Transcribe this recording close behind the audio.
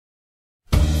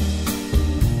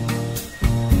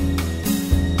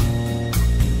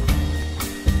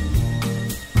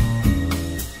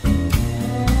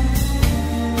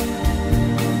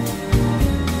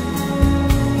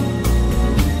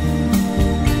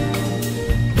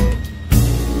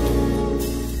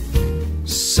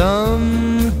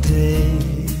Someday,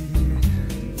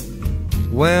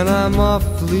 when I'm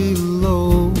awfully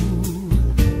low,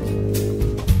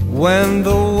 when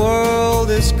the world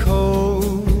is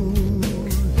cold,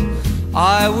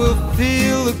 I will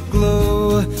feel a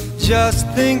glow just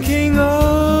thinking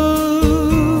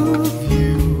of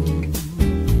you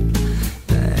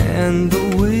and the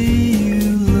way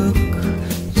you look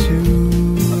tonight.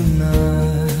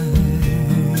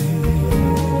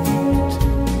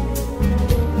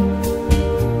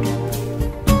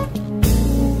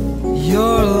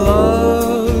 You're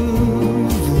lovely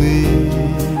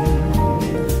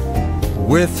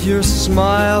with your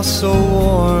smile so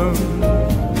warm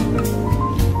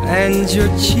and your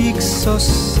cheeks so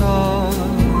soft.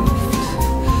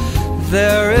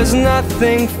 There is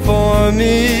nothing for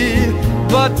me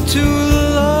but to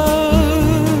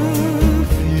love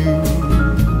you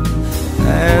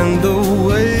and the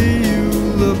way you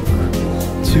look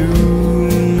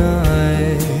tonight.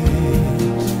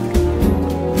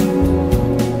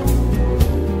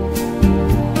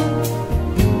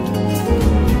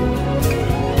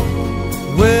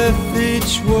 With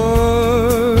each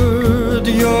word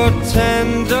your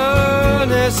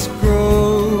tenderness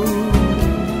grows,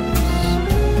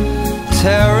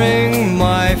 tearing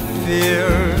my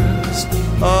fears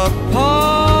apart.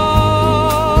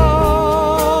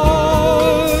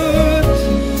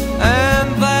 And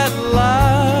that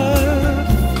laugh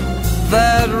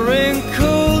that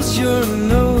wrinkles your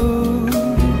nose,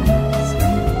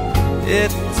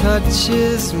 it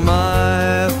touches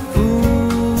my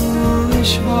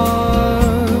foolish heart.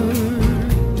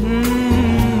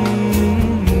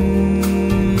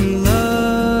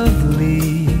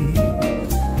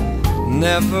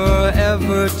 Never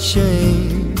ever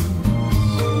change.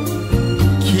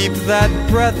 Keep that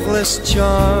breathless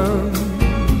charm.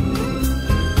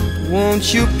 Won't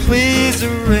you please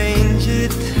arrange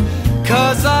it?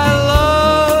 'Cause I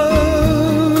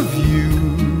love you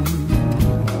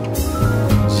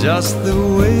just the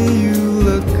way you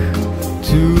look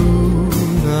tonight.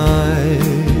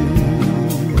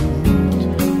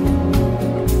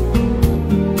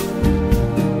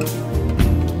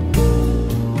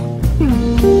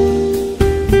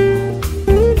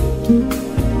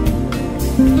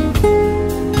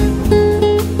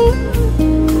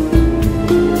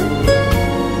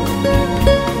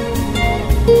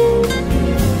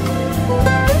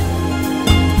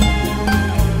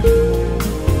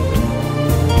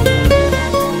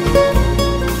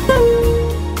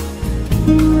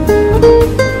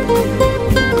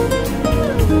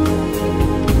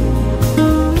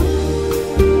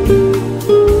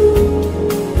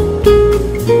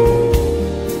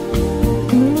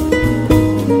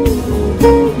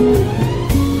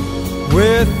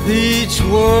 With each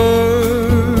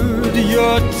word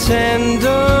your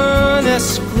tenderness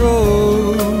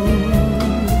grows,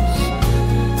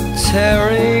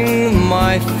 tearing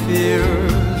my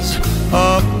fears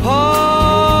apart.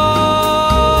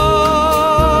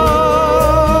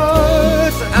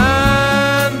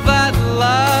 And that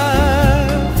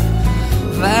laugh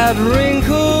that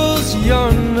wrinkles your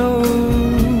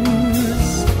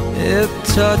nose, it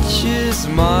touches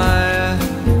my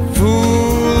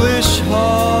foolish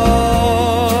heart.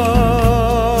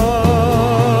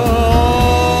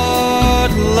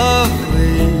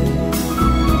 Lovely,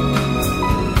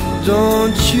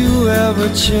 don't you ever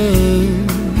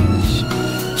change.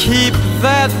 Keep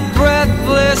that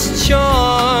breathless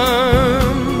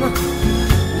charm.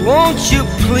 Won't you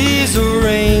please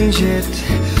arrange it?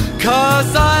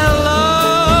 'Cause I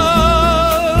love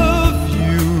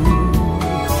you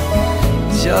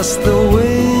just the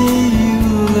way you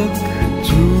look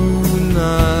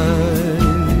tonight.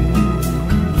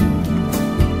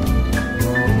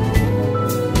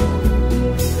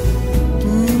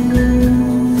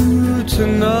 Ooh,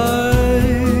 tonight.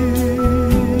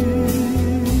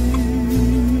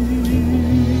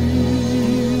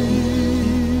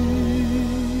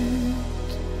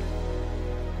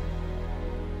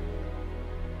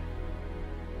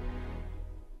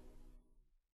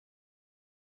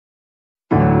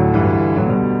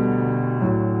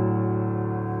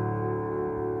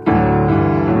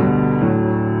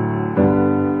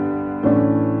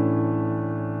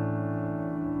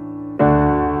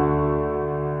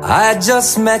 I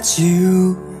just met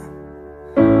you,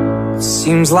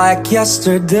 seems like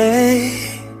yesterday.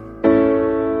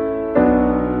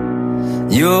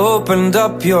 You opened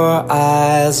up your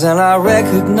eyes and I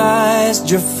recognized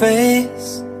your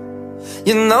face.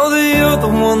 You know that you're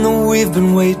the one that we've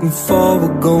been waiting for.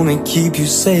 We're gonna keep you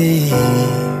safe.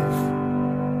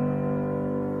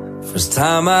 First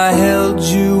time I held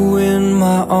you in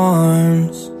my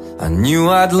arms, I knew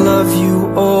I'd love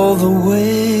you all the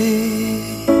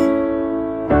way.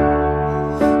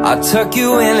 I tuck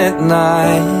you in at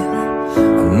night,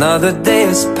 another day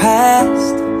has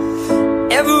passed.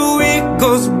 Every week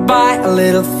goes by a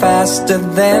little faster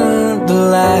than the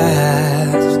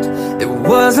last. It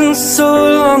wasn't so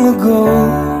long ago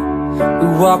we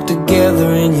walked together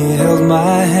and you held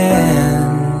my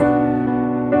hand.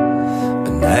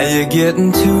 But now you're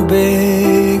getting too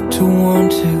big to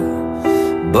want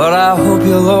to, but I hope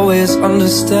you'll always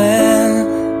understand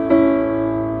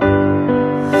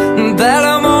that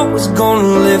I'm always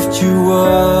gonna lift you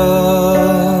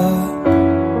up,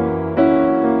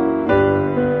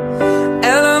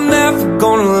 and I'm never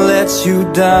gonna let you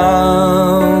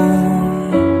down.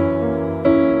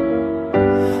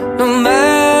 No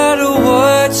matter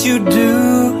what you do,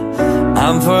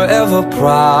 I'm forever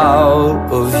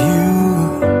proud of you.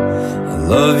 I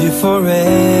love you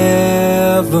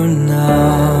forever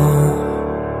now.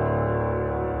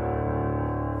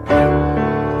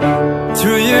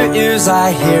 Through your ears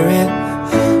I hear it,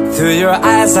 through your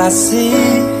eyes I see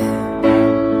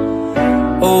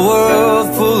a world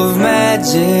full of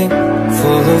magic,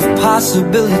 full of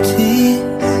possibilities.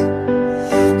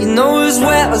 You know as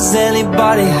well as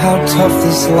anybody how tough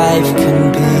this life can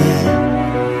be,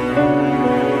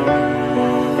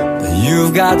 but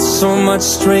you've got so much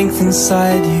strength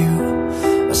inside you,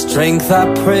 a strength I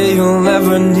pray you'll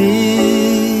never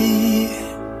need.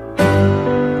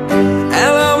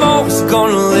 And I'm always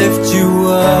gonna lift you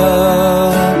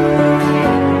up,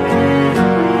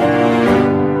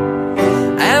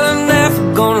 and I'm never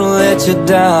gonna let you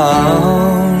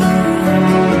down.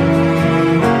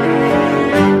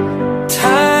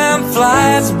 Time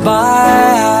flies by,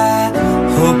 I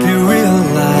hope you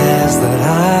realize that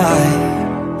I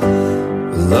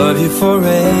love you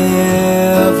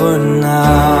forever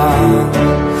now.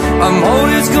 I'm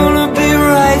always gonna be